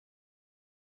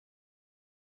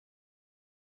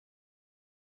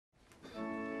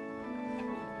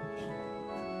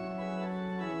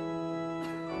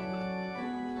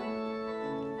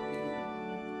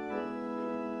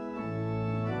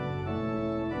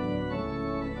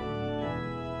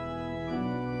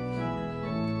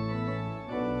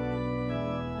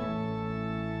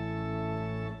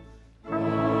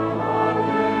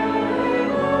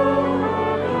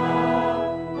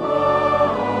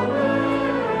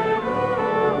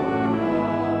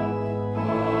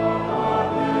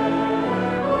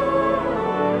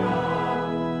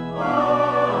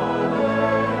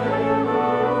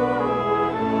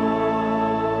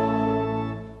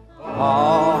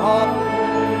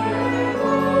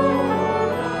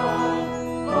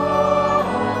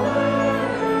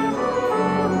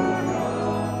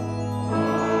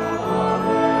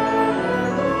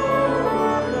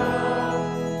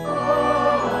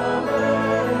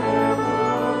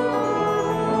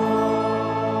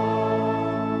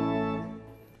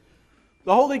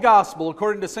The Holy Gospel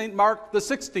according to St. Mark, the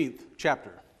 16th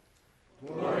chapter.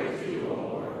 Glory to you, O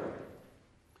Lord.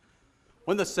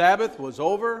 When the Sabbath was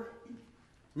over,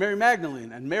 Mary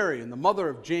Magdalene and Mary and the mother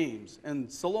of James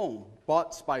and Salome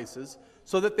bought spices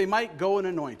so that they might go and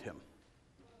anoint him.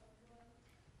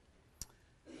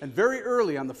 And very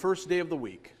early on the first day of the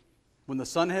week, when the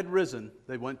sun had risen,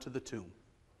 they went to the tomb.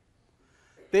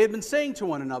 They had been saying to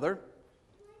one another,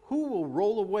 "Who will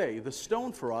roll away the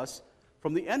stone for us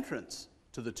from the entrance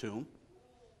to the tomb?"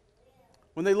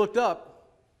 When they looked up,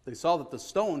 they saw that the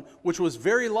stone, which was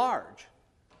very large,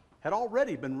 had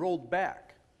already been rolled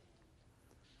back.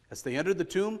 As they entered the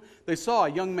tomb, they saw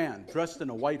a young man dressed in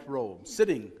a white robe,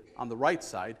 sitting on the right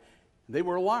side, and they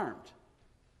were alarmed.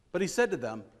 But he said to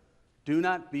them, "Do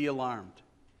not be alarmed.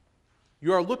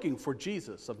 You are looking for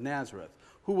Jesus of Nazareth,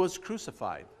 who was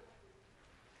crucified.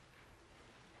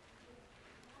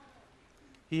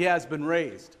 He has been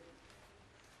raised.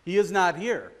 He is not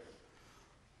here.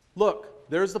 Look,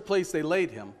 there's the place they laid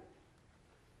him.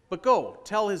 But go,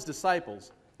 tell his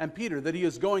disciples and Peter that he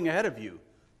is going ahead of you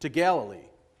to Galilee.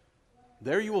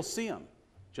 There you will see him,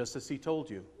 just as he told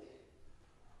you."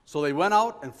 So they went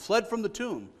out and fled from the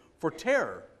tomb, for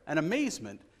terror and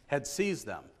amazement had seized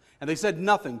them. And they said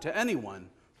nothing to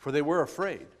anyone, for they were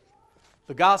afraid.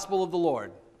 The Gospel of the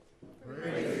Lord.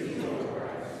 Praise to you, Lord.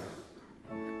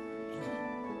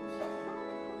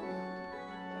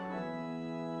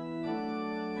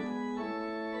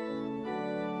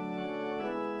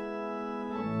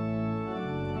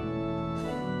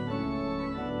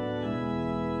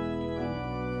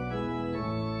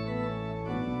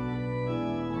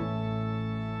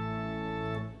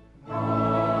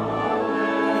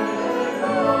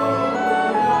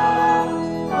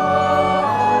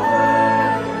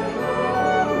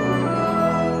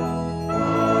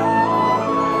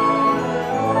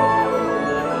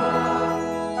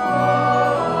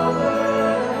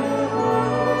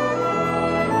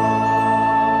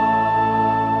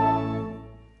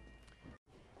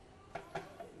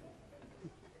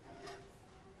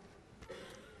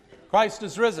 Christ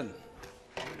is risen.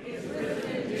 He is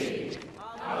risen indeed.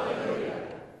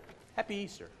 Hallelujah. Happy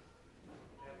Easter.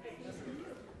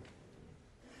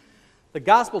 The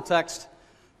gospel text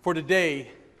for today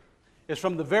is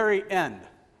from the very end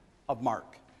of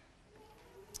Mark.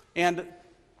 And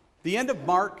the end of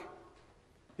Mark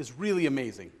is really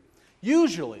amazing.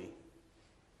 Usually,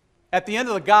 at the end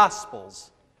of the Gospels,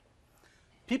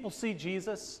 people see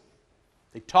Jesus,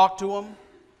 they talk to him,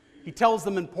 he tells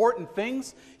them important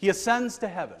things, he ascends to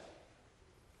heaven.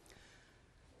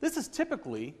 This is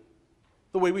typically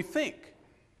the way we think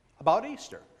about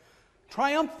Easter.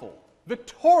 Triumphal,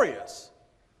 victorious,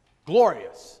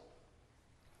 glorious.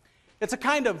 It's a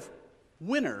kind of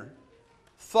winner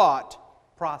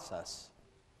thought process.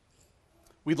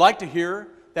 We'd like to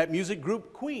hear that music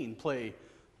group Queen play,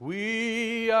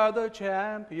 "We are the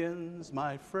champions,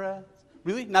 my friends."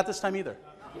 Really? Not this time either.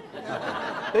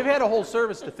 They've had a whole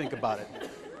service to think about it.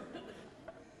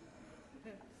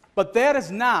 But that is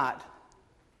not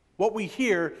what we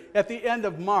hear at the end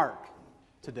of Mark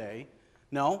today.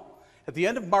 No, at the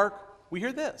end of Mark, we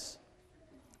hear this.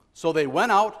 So they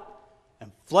went out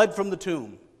and fled from the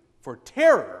tomb, for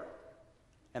terror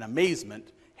and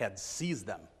amazement had seized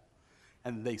them.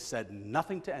 And they said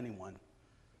nothing to anyone,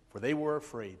 for they were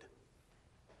afraid.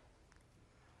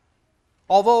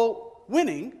 Although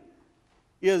winning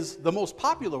is the most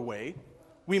popular way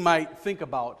we might think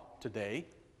about today,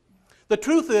 the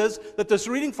truth is that this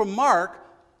reading from Mark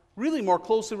really more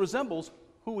closely resembles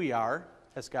who we are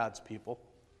as God's people.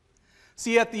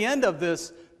 See, at the end of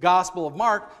this Gospel of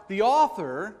Mark, the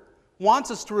author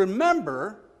wants us to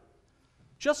remember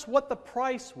just what the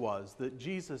price was that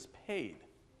Jesus paid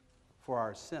for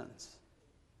our sins.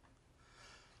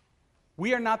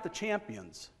 We are not the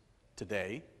champions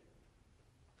today.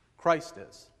 Christ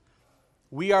is.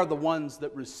 We are the ones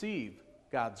that receive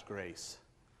God's grace.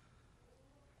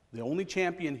 The only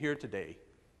champion here today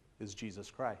is Jesus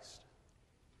Christ.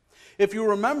 If you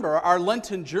remember our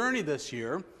Lenten journey this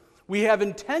year, we have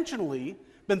intentionally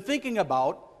been thinking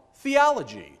about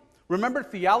theology. Remember,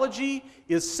 theology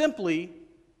is simply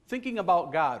thinking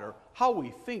about God, or how we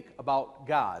think about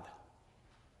God.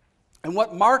 And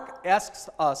what Mark asks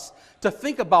us to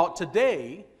think about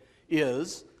today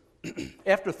is,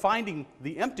 after finding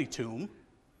the empty tomb,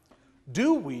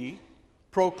 do we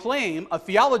proclaim a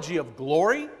theology of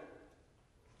glory,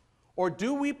 or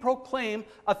do we proclaim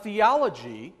a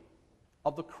theology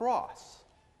of the cross?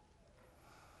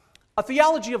 A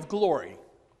theology of glory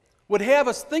would have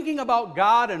us thinking about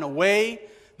God in a way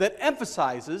that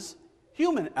emphasizes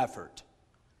human effort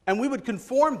And we would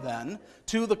conform then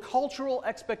to the cultural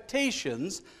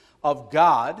expectations of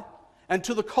God and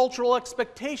to the cultural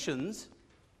expectations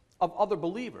of other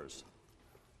believers.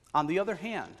 On the other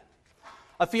hand,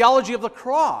 a theology of the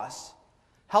cross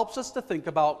helps us to think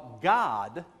about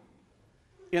God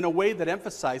in a way that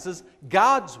emphasizes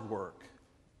God's work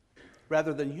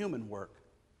rather than human work.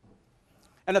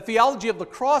 And a theology of the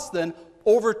cross then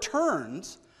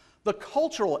overturns the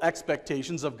cultural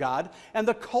expectations of God and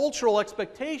the cultural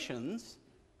expectations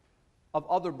of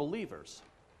other believers.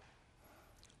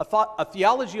 A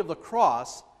theology of the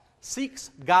cross seeks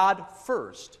God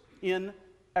first in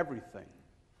everything.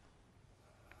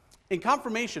 In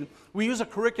confirmation, we use a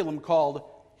curriculum called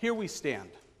Here We Stand.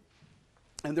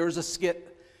 And there is a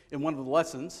skit in one of the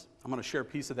lessons. I'm going to share a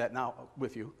piece of that now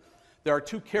with you. There are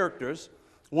two characters.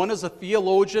 One is a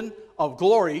theologian of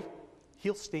glory.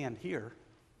 He'll stand here.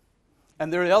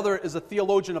 And the other is a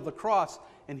theologian of the cross,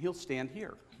 and he'll stand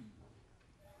here.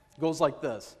 It goes like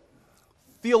this.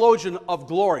 Theologian of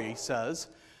glory says,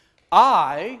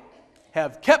 I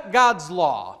have kept God's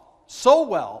law so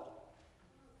well.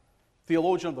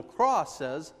 Theologian of the cross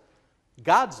says,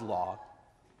 God's law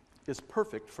is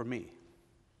perfect for me.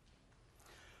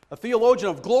 A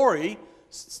theologian of glory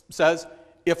says,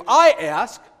 if I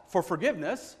ask for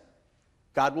forgiveness,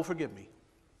 God will forgive me.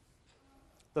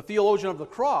 The theologian of the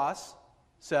cross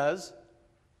says,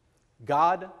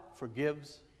 God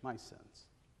forgives my sins.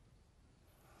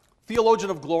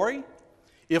 Theologian of glory,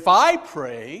 if I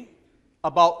pray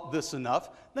about this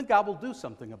enough, then God will do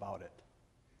something about it.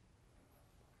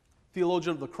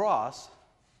 Theologian of the cross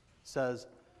says,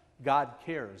 God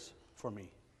cares for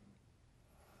me.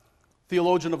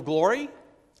 Theologian of glory,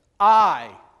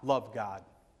 I love God.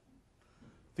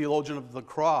 Theologian of the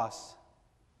cross,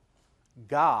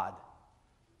 God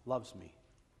loves me.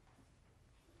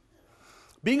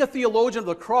 Being a theologian of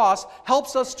the cross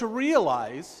helps us to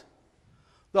realize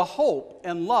the hope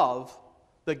and love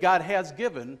that God has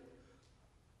given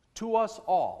to us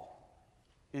all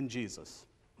in Jesus.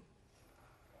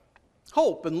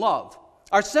 Hope and love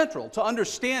are central to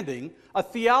understanding a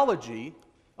theology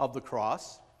of the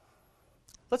cross.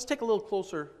 Let's take a little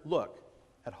closer look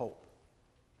at hope.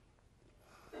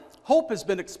 Hope has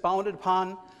been expounded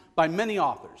upon by many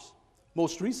authors.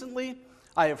 Most recently,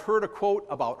 I have heard a quote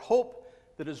about hope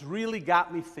that has really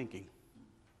got me thinking.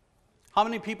 How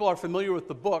many people are familiar with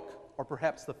the book, or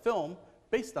perhaps the film,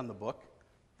 based on the book,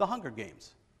 The Hunger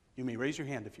Games? You may raise your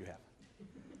hand if you have.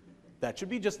 That should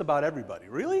be just about everybody.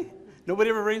 Really? Nobody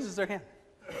ever raises their hand.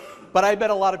 But I bet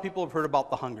a lot of people have heard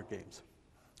about The Hunger Games.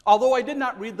 Although I did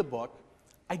not read the book,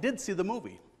 I did see the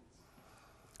movie.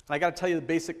 And I got to tell you the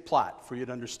basic plot for you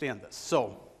to understand this.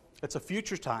 So, it's a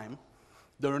future time.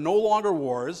 There are no longer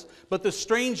wars, but this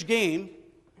strange game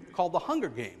called the Hunger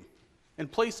Game in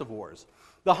place of wars.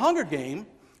 The Hunger Game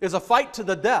is a fight to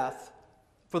the death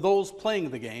for those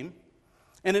playing the game,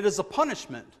 and it is a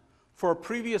punishment for a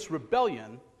previous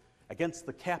rebellion against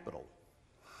the Capitol.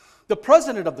 The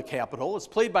president of the Capitol is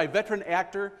played by veteran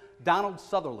actor Donald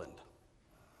Sutherland.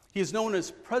 He is known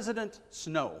as President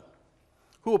Snow,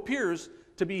 who appears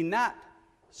to be not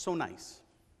so nice.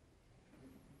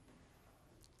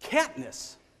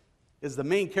 Katniss is the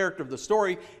main character of the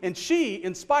story, and she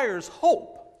inspires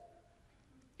hope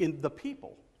in the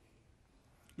people.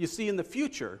 You see, in the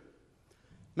future,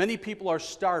 many people are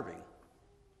starving,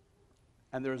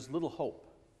 and there is little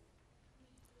hope.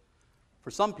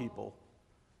 For some people,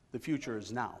 the future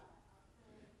is now.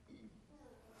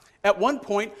 At one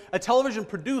point, a television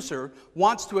producer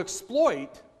wants to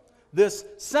exploit this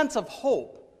sense of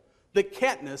hope that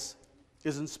Katniss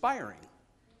is inspiring.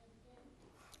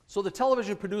 So the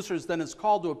television producer then is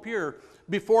called to appear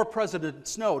before President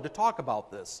Snow to talk about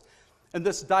this. And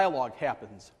this dialogue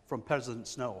happens from President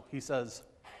Snow. He says,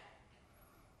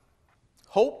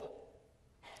 hope,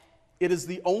 it is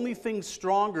the only thing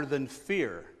stronger than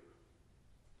fear.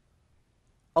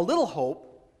 A little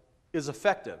hope is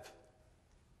effective.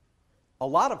 A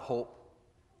lot of hope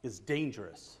is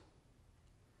dangerous.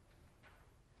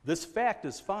 This fact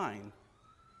is fine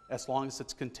as long as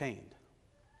it's contained.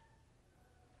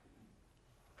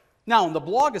 Now, in the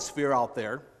blogosphere out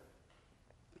there,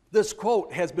 this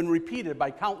quote has been repeated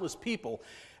by countless people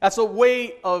as a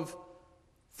way of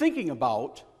thinking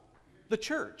about the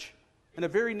church in a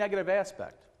very negative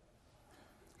aspect.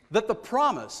 That the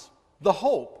promise, the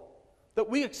hope that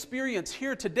we experience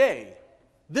here today,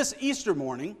 this Easter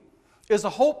morning, is a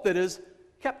hope that is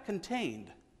kept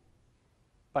contained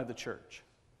by the church.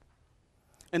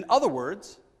 In other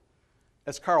words,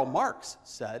 as Karl Marx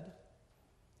said,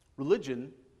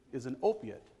 religion is an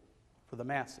opiate for the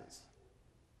masses.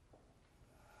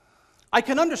 I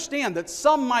can understand that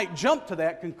some might jump to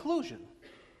that conclusion.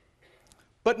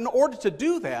 But in order to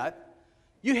do that,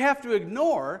 you have to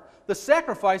ignore the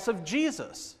sacrifice of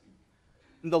Jesus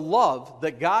and the love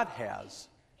that God has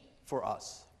for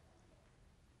us.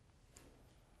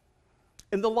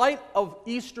 In the light of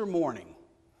Easter morning,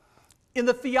 in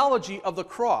the theology of the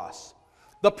cross,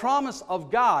 the promise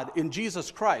of God in Jesus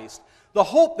Christ, the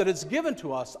hope that is given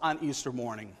to us on Easter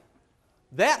morning,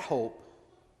 that hope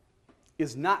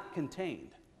is not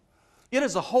contained. It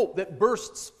is a hope that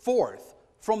bursts forth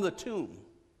from the tomb.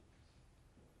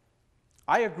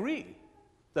 I agree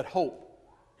that hope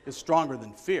is stronger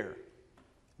than fear,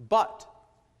 but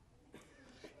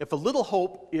if a little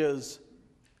hope is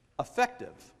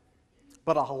effective,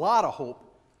 but a lot of hope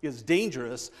is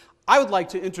dangerous, I would like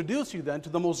to introduce you then to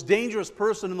the most dangerous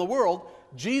person in the world,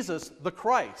 Jesus the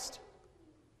Christ,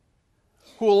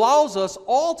 who allows us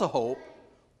all to hope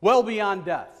well beyond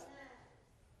death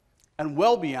and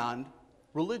well beyond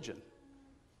religion,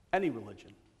 any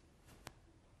religion.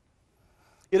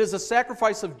 It is a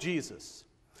sacrifice of Jesus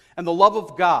and the love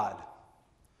of God,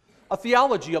 a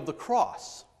theology of the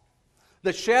cross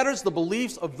that shatters the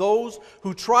beliefs of those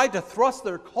who tried to thrust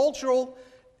their cultural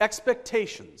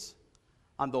expectations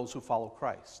on those who follow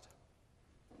Christ.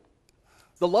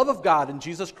 The love of God in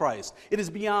Jesus Christ, it is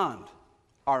beyond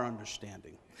our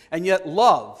understanding. And yet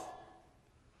love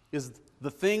is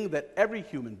the thing that every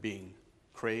human being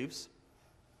craves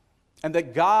and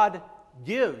that God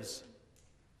gives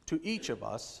to each of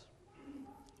us,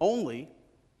 only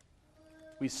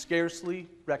we scarcely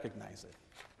recognize it.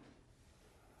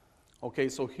 Okay,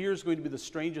 so here's going to be the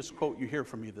strangest quote you hear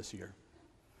from me this year.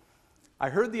 I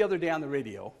heard the other day on the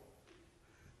radio,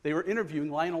 they were interviewing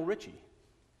Lionel Richie.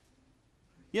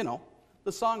 You know,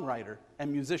 the songwriter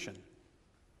and musician.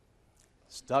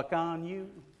 Stuck on you.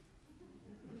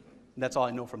 And that's all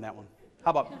I know from that one.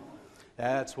 How about,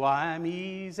 that's why I'm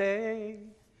easy,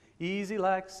 easy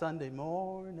like Sunday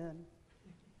morning.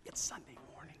 It's Sunday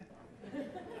morning.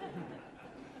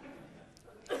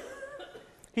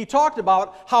 He talked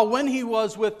about how when he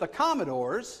was with the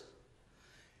Commodores,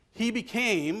 he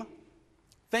became,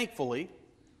 thankfully,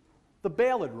 the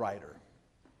ballad writer.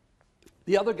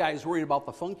 The other guys worried about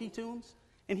the funky tunes,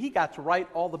 and he got to write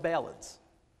all the ballads.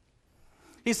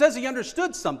 He says he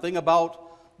understood something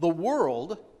about the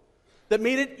world that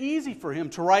made it easy for him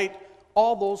to write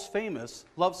all those famous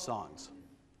love songs.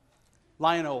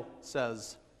 Lionel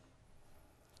says,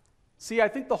 "See, I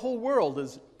think the whole world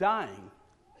is dying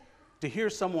to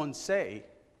hear someone say,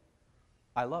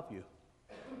 'I love you.'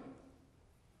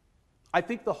 I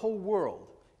think the whole world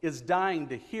is dying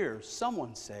to hear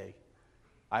someone say,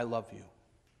 'I love you.'"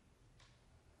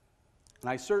 And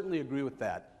I certainly agree with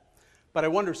that. But I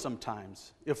wonder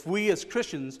sometimes if we as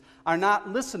Christians are not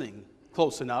listening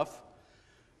close enough,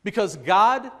 because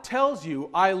God tells you,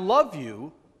 "I love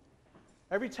you,"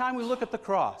 every time we look at the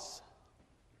cross.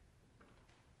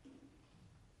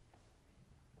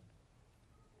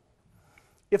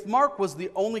 If Mark was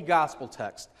the only gospel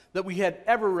text that we had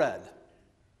ever read,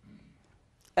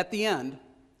 at the end,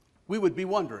 we would be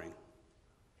wondering,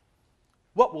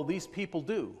 what will these people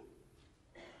do?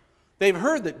 They've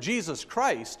heard that Jesus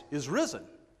Christ is risen.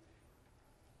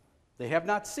 They have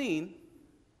not seen,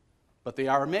 but they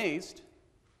are amazed,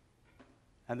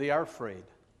 and they are afraid.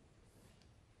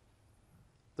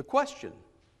 The question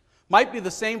might be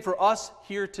the same for us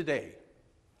here today.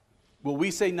 Will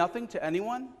we say nothing to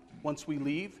anyone once we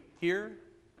leave here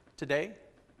today?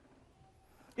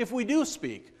 If we do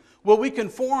speak, will we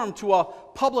conform to a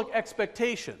public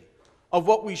expectation of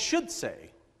what we should say,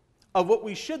 of what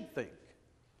we should think,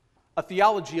 a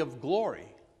theology of glory?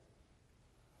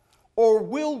 Or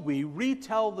will we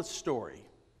retell the story,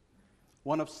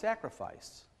 one of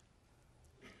sacrifice,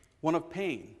 one of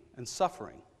pain and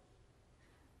suffering,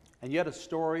 and yet a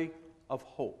story of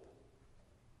hope,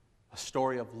 a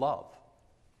story of love,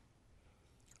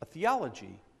 a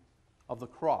theology of the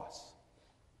cross?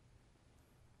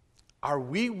 Are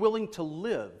we willing to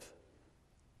live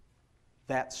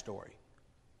that story?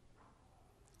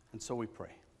 And so we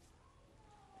pray.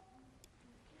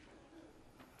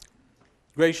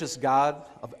 Gracious God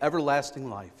of everlasting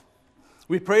life,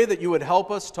 we pray that you would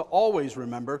help us to always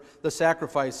remember the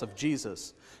sacrifice of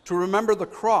Jesus, to remember the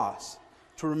cross,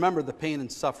 to remember the pain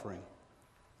and suffering,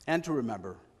 and to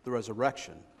remember the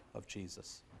resurrection of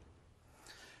Jesus.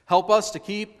 Help us to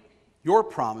keep your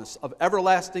promise of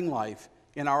everlasting life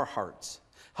in our hearts.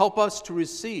 Help us to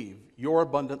receive your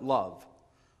abundant love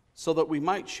so that we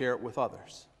might share it with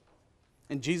others.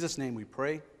 In Jesus' name we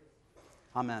pray.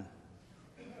 Amen.